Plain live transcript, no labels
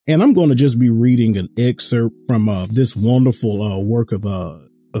And I'm going to just be reading an excerpt from this wonderful work of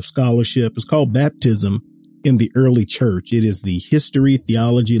scholarship. It's called Baptism in the Early Church. It is the History,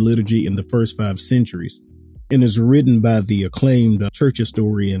 Theology, Liturgy in the First 5 Centuries, and is written by the acclaimed church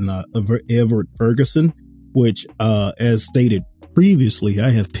historian Everett Ferguson, which, as stated previously, I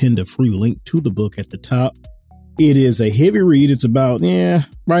have pinned a free link to the book at the top. It is a heavy read. It's about,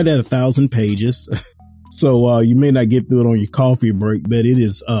 right at 1,000 pages. So you may not get through it on your coffee break, but it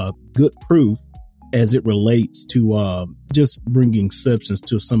is good proof as it relates to just bringing substance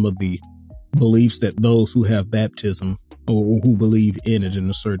to some of the beliefs that those who have baptism or who believe in it in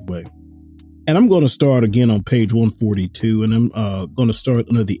a certain way. And I'm going to start again on page 142, and I'm going to start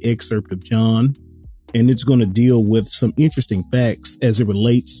under the excerpt of John. And it's going to deal with some interesting facts as it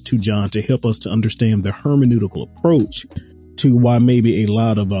relates to John to help us to understand the hermeneutical approach to why maybe a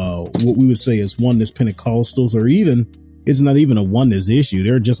lot of what we would say is oneness Pentecostals, or even it's not even a oneness issue.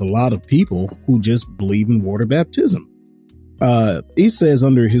 There are just a lot of people who just believe in water baptism. He says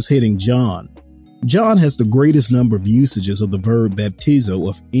under his heading, John has the greatest number of usages of the verb baptizo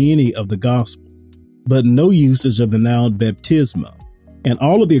of any of the Gospels, but no usage of the noun baptisma. And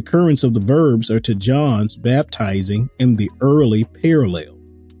all of the occurrence of the verbs are to John's baptizing in the early parallel,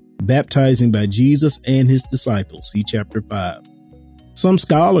 baptizing by Jesus and his disciples, see chapter 5. Some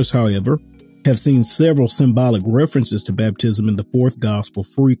scholars, however, have seen several symbolic references to baptism in the fourth gospel,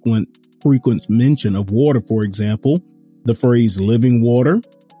 frequent mention of water, for example, the phrase living water,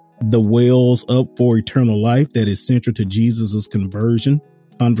 the wells up for eternal life that is central to Jesus's conversion,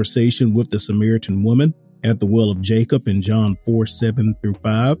 conversation with the Samaritan woman at the well of Jacob in John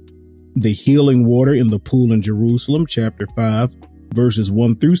 4:7-5, the healing water in the pool in Jerusalem, chapter 5, verses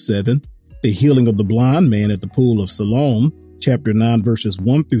 1-7, the healing of the blind man at the pool of Siloam, chapter 9, verses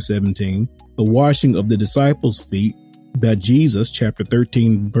 1-17, the washing of the disciples' feet by Jesus, chapter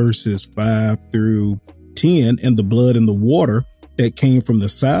 13, verses 5-10, and the blood and the water that came from the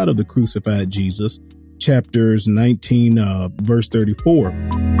side of the crucified Jesus, chapters 19, verse 34.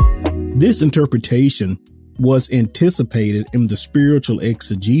 This interpretation was anticipated in the spiritual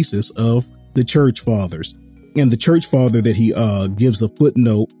exegesis of the church fathers. And the church father that he gives a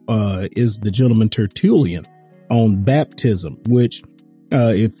footnote is the gentleman Tertullian on baptism, which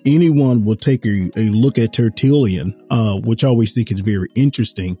if anyone will take a look at Tertullian, which I always think is very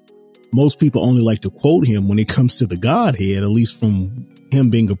interesting, most people only like to quote him when it comes to the Godhead, at least from him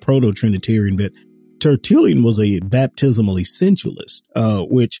being a proto-Trinitarian. But Tertullian was a baptismal essentialist,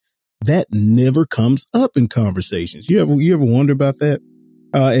 which that never comes up in conversations. You ever wonder about that?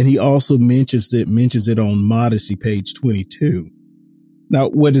 And he also mentions it on Modesty, page 22. Now,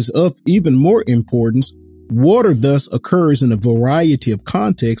 what is of even more importance, water thus occurs in a variety of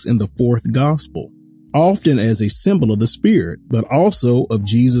contexts in the fourth gospel, often as a symbol of the Spirit, but also of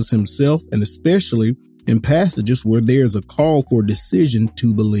Jesus himself, and especially in passages where there is a call for decision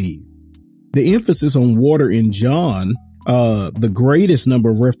to believe. The emphasis on water in John, the greatest number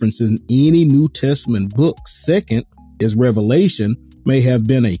of references in any New Testament book, second is Revelation, may have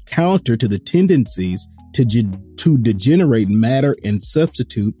been a counter to the tendencies to degenerate matter and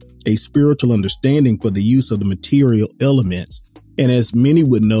substitute a spiritual understanding for the use of the material elements. And as many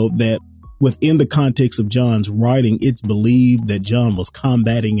would know, that within the context of John's writing, it's believed that John was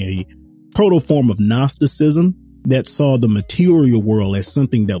combating a proto form of Gnosticism that saw the material world as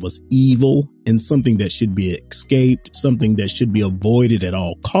something that was evil and something that should be escaped, something that should be avoided at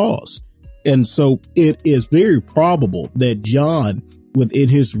all costs. And so it is very probable that John, within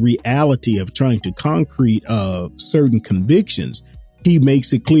his reality of trying to concrete certain convictions, he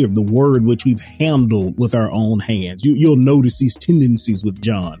makes it clear the word which we've handled with our own hands. You'll notice these tendencies with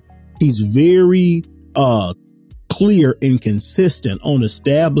John. He's very clear and consistent on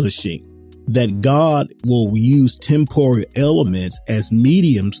establishing that God will use temporal elements as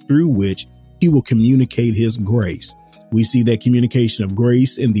mediums through which he will communicate his grace. We see that communication of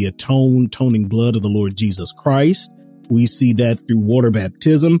grace in the atoning blood of the Lord Jesus Christ. We see that through water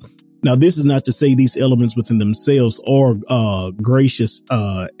baptism. Now, this is not to say these elements within themselves are gracious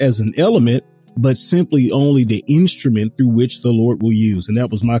as an element, but simply only the instrument through which the Lord will use. And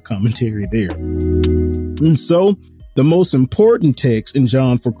that was my commentary there. And so the most important text in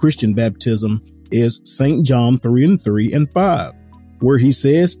John for Christian baptism is St. John 3:3 and 5, where he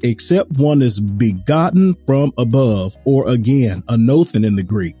says, except one is begotten from above, or again, anothen in the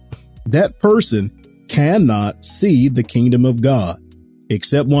Greek, that person cannot see the kingdom of God.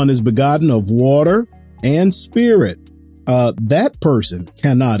 Except one is begotten of water and spirit, that person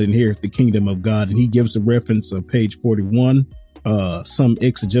cannot inherit the kingdom of God. And he gives a reference of page 41, some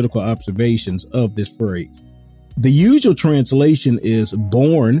exegetical observations of this phrase. The usual translation is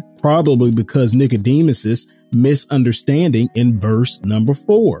born, probably because Nicodemus's misunderstanding in verse number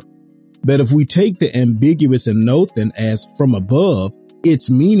 4. But if we take the ambiguous and nothing as from above, its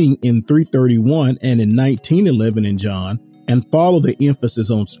meaning in 331 and in 1911 in John, and follow the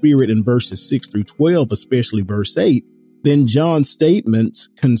emphasis on spirit in verses 6 through 12, especially verse 8, then John's statements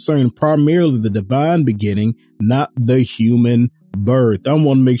concern primarily the divine beginning, not the human birth. I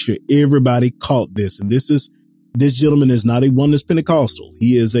want to make sure everybody caught this. And this gentleman is not a oneness Pentecostal.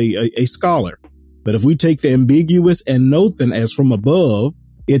 He is a scholar. But if we take the ambiguous and nothing as from above,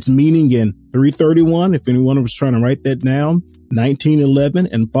 its meaning in 331, if anyone was trying to write that down, 1911,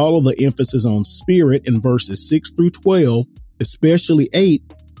 and follow the emphasis on spirit in verses 6 through 12, especially 8,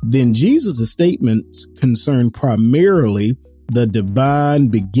 then Jesus' statements concern primarily the divine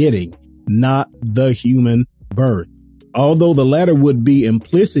begetting, not the human birth, although the latter would be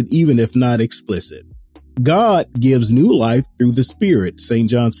implicit even if not explicit. God gives new life through the Spirit, St.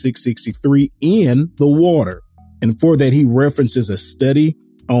 John 6:63, in the water. And for that, he references a study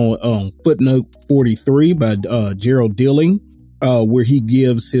on footnote 43 by Gerald Dilling, where he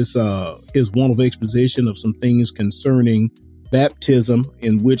gives his wonderful exposition of some things concerning baptism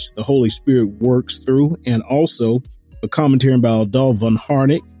in which the Holy Spirit works through, and also a commentary by Adolf von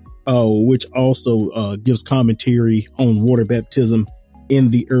Harnack, which also gives commentary on water baptism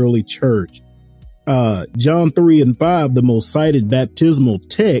in the early church. John 3 and 5, the most cited baptismal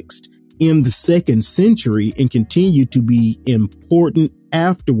text in the 2nd century, and continue to be important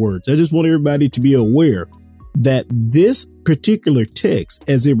afterwards. I just want everybody to be aware that this particular text,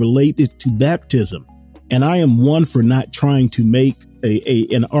 as it related to baptism, and I am one for not trying to make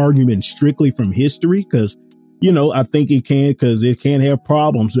an argument strictly from history, because, I think it can have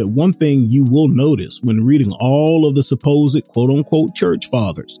problems. But one thing you will notice when reading all of the supposed quote unquote church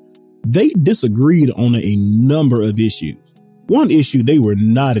fathers, they disagreed on a number of issues. One issue they were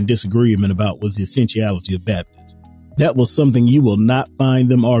not in disagreement about was the essentiality of baptism. That was something you will not find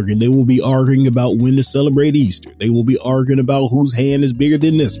them arguing. They will be arguing about when to celebrate Easter. They will be arguing about whose hand is bigger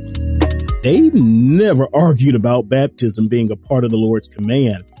than this one. They never argued about baptism being a part of the Lord's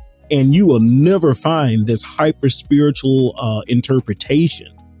command. And you will never find this hyper spiritual interpretation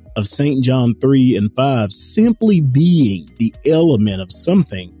of St. John 3 and 5 simply being the element of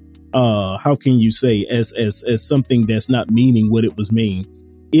something. How can you say as something that's not meaning what it was mean?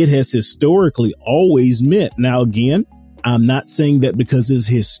 It has historically always meant. Now, again, I'm not saying that because it's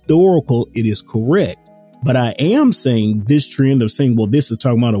historical, it is correct. But I am saying this trend of saying, well, this is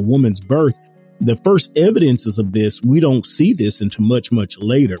talking about a woman's birth. The first evidences of this, we don't see this until much, much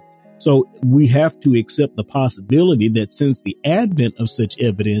later. So we have to accept the possibility that since the advent of such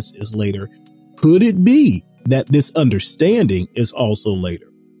evidence is later, could it be that this understanding is also later?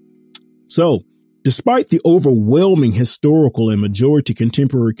 So despite the overwhelming historical and majority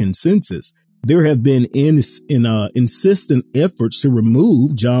contemporary consensus, there have been insistent efforts to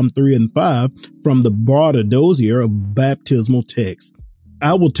remove John 3 and 5 from the broader dossier of baptismal texts.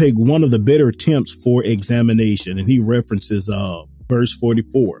 I will take one of the better attempts for examination, and he references verse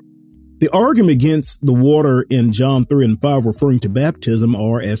 44. The argument against the water in John 3 and 5 referring to baptism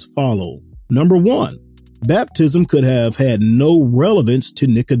are as follows. Number 1, baptism could have had no relevance to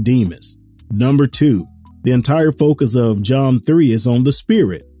Nicodemus. Number 2, the entire focus of John 3 is on the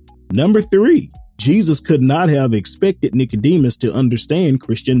Spirit. Number 3, Jesus could not have expected Nicodemus to understand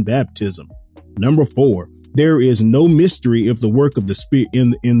Christian baptism. Number 4, there is no mystery of the work of the Spirit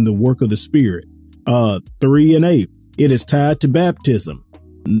in the work of the Spirit. 3 and 8, it is tied to baptism.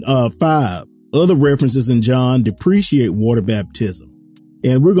 5, other references in John depreciate water baptism.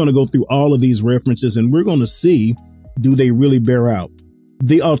 And we're going to go through all of these references and we're going to see, do they really bear out?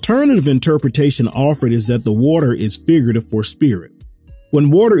 The alternative interpretation offered is that the water is figurative for spirit. When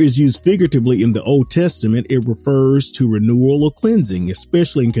water is used figuratively in the Old Testament, it refers to renewal or cleansing,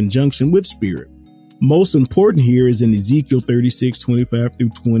 especially in conjunction with spirit. Most important here is in Ezekiel 36:25 through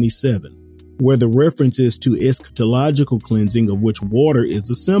 27, where the reference is to eschatological cleansing, of which water is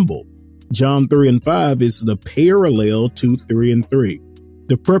a symbol. John 3 and 5 is the parallel to 3 and 3.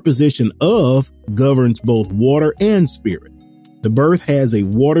 The preposition of governs both water and spirit. The birth has a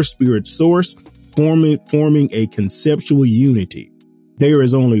water spirit source, forming a conceptual unity. There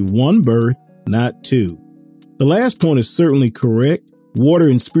is only one birth, not two. The last point is certainly correct. Water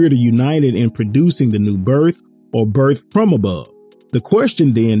and spirit are united in producing the new birth or birth from above. The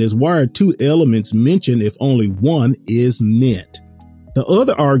question then is, why are two elements mentioned if only one is meant? The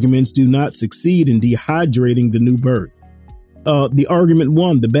other arguments do not succeed in dehydrating the new birth. The argument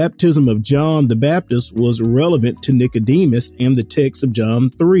 1, the baptism of John the Baptist was relevant to Nicodemus, and the text of John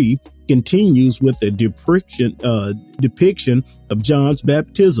 3 continues with a depiction of John's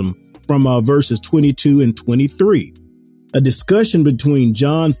baptism from verses 22 and 23. A discussion between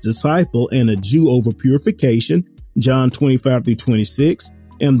John's disciple and a Jew over purification, John 25 through 26,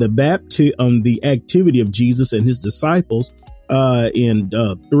 and the activity of Jesus and his disciples in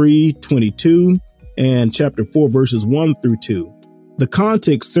 3:22 and chapter 4 verses 1 through 2. The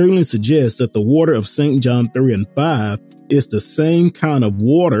context certainly suggests that the water of St. John 3 and 5 is the same kind of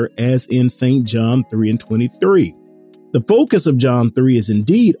water as in St. John 3 and 23. The focus of John 3 is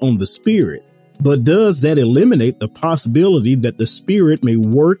indeed on the Spirit, but does that eliminate the possibility that the Spirit may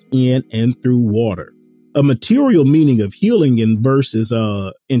work in and through water? A material meaning of healing in verses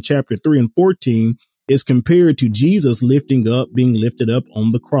in chapter 3 and 14 is compared to Jesus being lifted up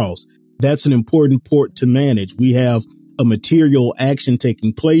on the cross. That's an important point to manage. We have a material action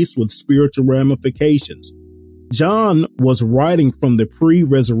taking place with spiritual ramifications. John was writing from the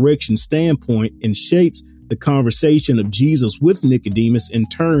pre-resurrection standpoint and shapes the conversation of Jesus with Nicodemus in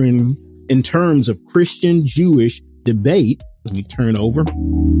terms of Christian-Jewish debate. Let me turn over.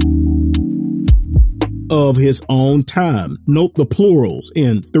 Of his own time. Note the plurals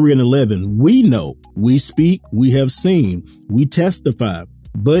in 3 and 11. We know, we speak, we have seen, we testify,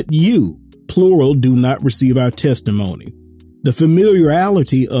 but you, plural, do not receive our testimony. The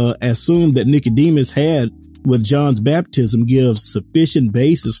familiarity assumed that Nicodemus had with John's baptism gives sufficient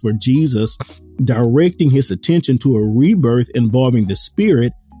basis for Jesus directing his attention to a rebirth involving the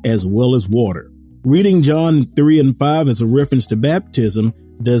Spirit as well as water. Reading John 3 and 5 as a reference to baptism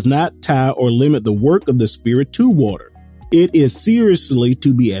does not tie or limit the work of the Spirit to water. It is seriously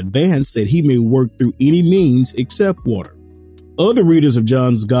to be advanced that he may work through any means except water. Other readers of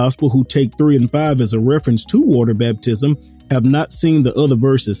John's Gospel who take 3 and 5 as a reference to water baptism have not seen the other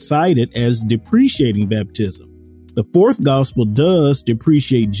verses cited as depreciating baptism. The fourth Gospel does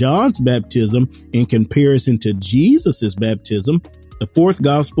depreciate John's baptism in comparison to Jesus's baptism. The fourth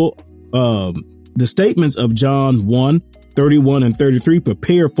Gospel, the statements of John 1, 31 and 33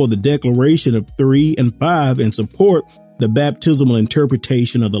 prepare for the declaration of 3 and 5 and support the baptismal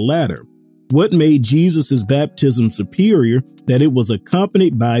interpretation of the latter. What made Jesus' baptism superior? That it was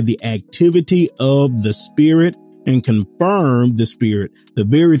accompanied by the activity of the Spirit and confirmed the Spirit, the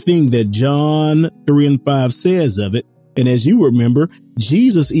very thing that John 3 and 5 says of it. And as you remember,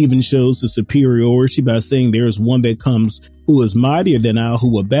 Jesus even shows the superiority by saying there is one that comes who is mightier than I, who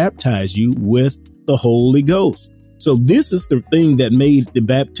will baptize you with the Holy Ghost. So this is the thing that made the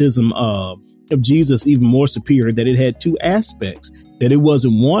baptism of Jesus even more superior, that it had two aspects, that it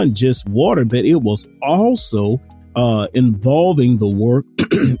wasn't one just water, but it was also involving the work,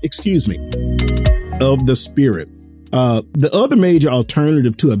 of the Spirit. The other major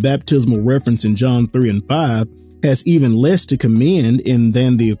alternative to a baptismal reference in John 3 and 5 has even less to commend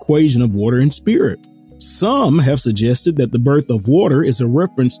than the equation of water and Spirit. Some have suggested that the birth of water is a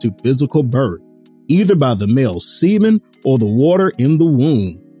reference to physical birth, either by the male semen or the water in the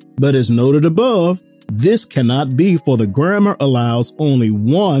womb. But as noted above, this cannot be, for the grammar allows only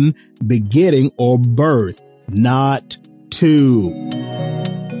one begetting or birth, not two.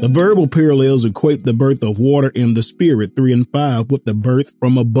 The verbal parallels equate the birth of water in the Spirit, 3 and 5, with the birth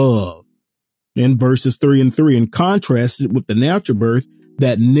from above in verses 3 and 3, and contrast it with the natural birth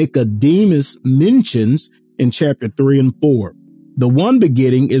that Nicodemus mentions in chapter 3 and 4. The one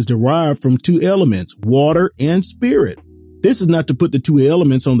begetting is derived from two elements, water and Spirit. This is not to put the two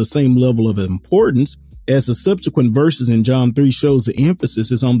elements on the same level of importance, as the subsequent verses in John 3 shows the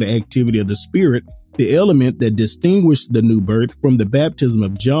emphasis is on the activity of the Spirit, the element that distinguished the new birth from the baptism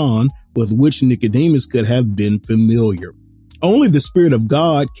of John, with which Nicodemus could have been familiar. Only the Spirit of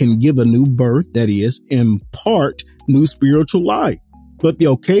God can give a new birth, that is, impart new spiritual life. But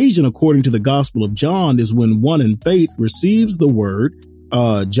the occasion, according to the Gospel of John, is when one in faith receives the word,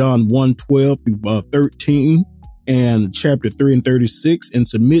 John 1:12 through 13 and chapter 3 and 36, and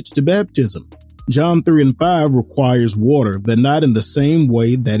submits to baptism. John 3 and 5 requires water, but not in the same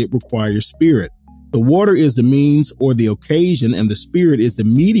way that it requires Spirit. The water is the means or the occasion, and the Spirit is the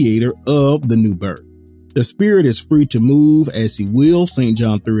mediator of the new birth. The Spirit is free to move as he will, St.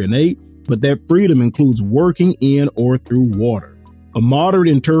 John 3 and 8, but that freedom includes working in or through water. A moderate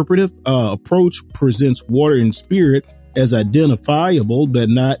interpretive approach presents water and Spirit as identifiable but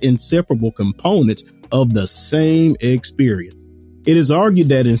not inseparable components of the same experience. It is argued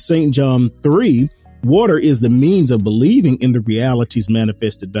that in St. John 3, water is the means of believing in the realities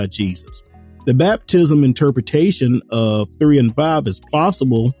manifested by Jesus. The baptism interpretation of 3 and 5 is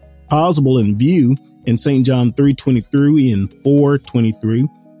plausible in view in St. John 3:23 and 4:23,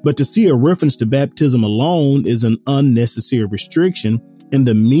 but to see a reference to baptism alone is an unnecessary restriction, in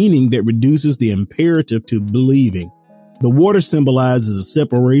the meaning that reduces the imperative to believing. The water symbolizes a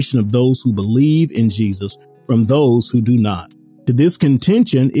separation of those who believe in Jesus from those who do not. To this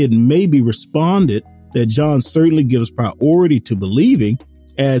contention, it may be responded that John certainly gives priority to believing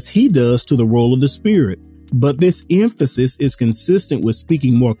as he does to the role of the Spirit. But this emphasis is consistent with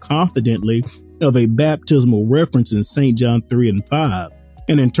speaking more confidently of a baptismal reference in St. John 3 and 5,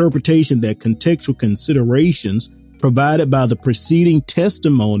 an interpretation that contextual considerations provided by the preceding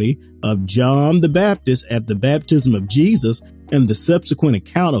testimony of John the Baptist at the baptism of Jesus and the subsequent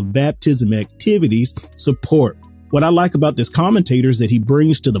account of baptism activities support. What I like about this commentator is that he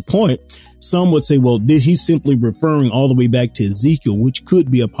brings to the point. Some would say, well, he's simply referring all the way back to Ezekiel, which could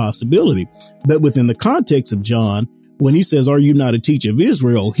be a possibility. But within the context of John, when he says, are you not a teacher of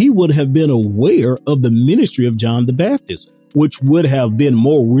Israel? He would have been aware of the ministry of John the Baptist, which would have been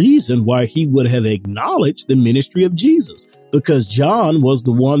more reason why he would have acknowledged the ministry of Jesus, because John was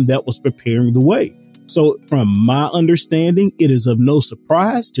the one that was preparing the way. So from my understanding, it is of no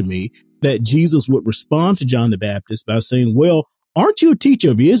surprise to me that Jesus would respond to John the Baptist by saying, well, aren't you a teacher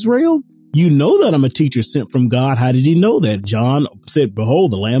of Israel? You know that I'm a teacher sent from God. How did he know that? John said,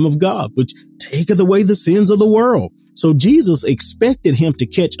 behold, the Lamb of God, which taketh away the sins of the world. So Jesus expected him to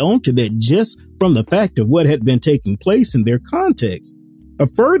catch on to that just from the fact of what had been taking place in their context. A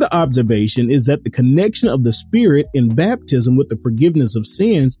further observation is that the connection of the Spirit in baptism with the forgiveness of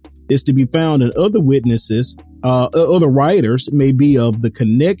sins is to be found in other witnesses. Other writers may be of the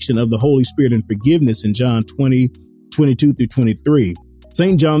connection of the Holy Spirit and forgiveness in John 20:22 through 23.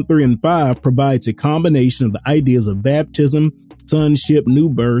 St. John 3 and 5 provides a combination of the ideas of baptism, sonship, new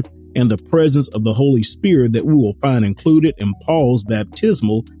birth, and the presence of the Holy Spirit that we will find included in Paul's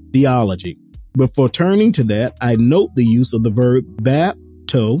baptismal theology. Before turning to that, I note the use of the verb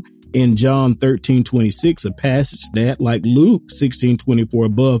bapto in John 13:26, a passage that, like Luke 16:24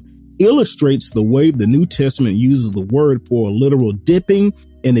 above, illustrates the way the New Testament uses the word for a literal dipping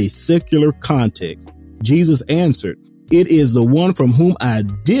in a secular context. Jesus answered, it is the one from whom I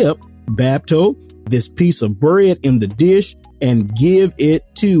dip, bapto, this piece of bread in the dish and give it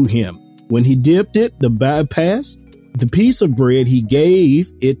to him. When he dipped it, the piece of bread, he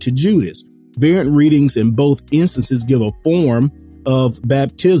gave it to Judas. Variant readings in both instances give a form of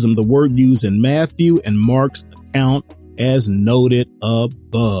baptism, the word used in Matthew and Mark's account as noted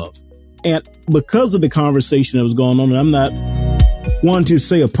above. And because of the conversation that was going on, and I'm not one to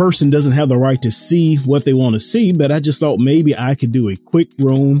say a person doesn't have the right to see what they want to see, but I just thought maybe I could do a quick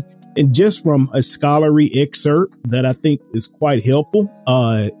room and just from a scholarly excerpt that I think is quite helpful.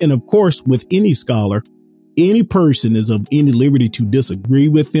 And of course, with any scholar, any person is of any liberty to disagree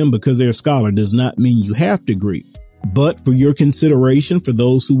with them because they're a scholar does not mean you have to agree. But for your consideration, for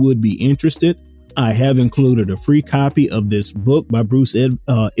those who would be interested, I have included a free copy of this book by Bruce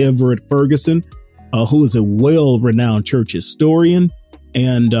Everett Ferguson, who is a well-renowned church historian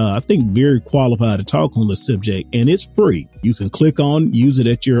and I think very qualified to talk on the subject. And it's free. You can click on, use it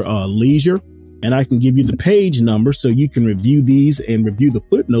at your leisure, and I can give you the page number so you can review these and review the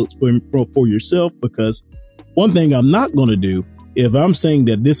footnotes for yourself. Because one thing I'm not going to do, if I'm saying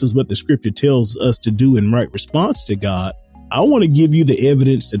that this is what the scripture tells us to do in right response to God, I want to give you the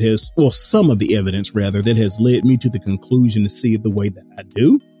evidence that has, well, some of the evidence rather, that has led me to the conclusion to see it the way that I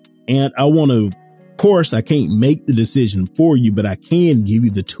do. And I want to, of course, I can't make the decision for you, but I can give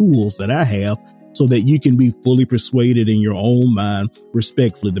you the tools that I have so that you can be fully persuaded in your own mind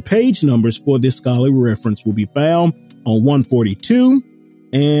respectfully. The page numbers for this scholarly reference will be found on 142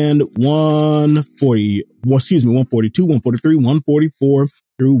 and 142, 143, 144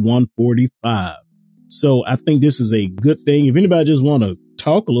 through 145. So I think this is a good thing. If anybody just want to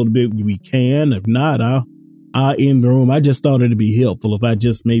talk a little bit, we can. If not, I'll end the room. I just thought it'd be helpful if I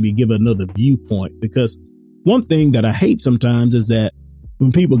just maybe give another viewpoint, because one thing that I hate sometimes is that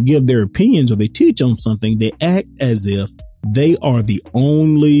when people give their opinions or they teach on something, they act as if they are the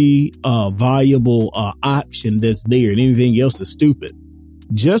only viable option that's there and anything else is stupid.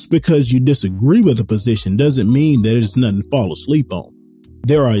 Just because you disagree with a position doesn't mean that it's nothing to fall asleep on.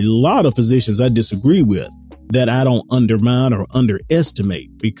 There are a lot of positions I disagree with that I don't undermine or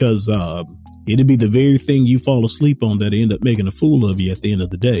underestimate, because it'd be the very thing you fall asleep on that end up making a fool of you at the end of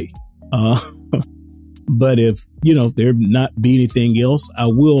the day. But if, there not be anything else, I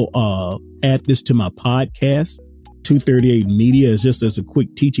will add this to my podcast, 238 Media, is just as a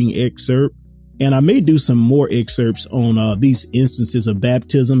quick teaching excerpt. And I may do some more excerpts on these instances of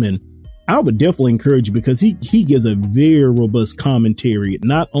baptism. And I would definitely encourage you, because he gives a very robust commentary,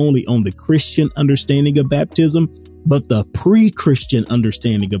 not only on the Christian understanding of baptism, but the pre-Christian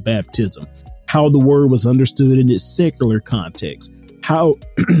understanding of baptism, how the word was understood in its secular context, how,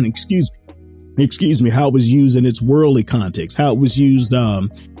 excuse me, how it was used in its worldly context, how it was used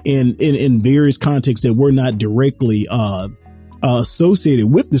in various contexts that were not directly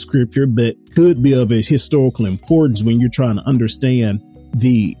associated with the scripture, but could be of a historical importance when you're trying to understand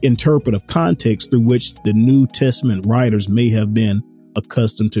the interpretive context through which the New Testament writers may have been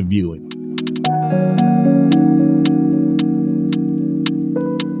accustomed to viewing.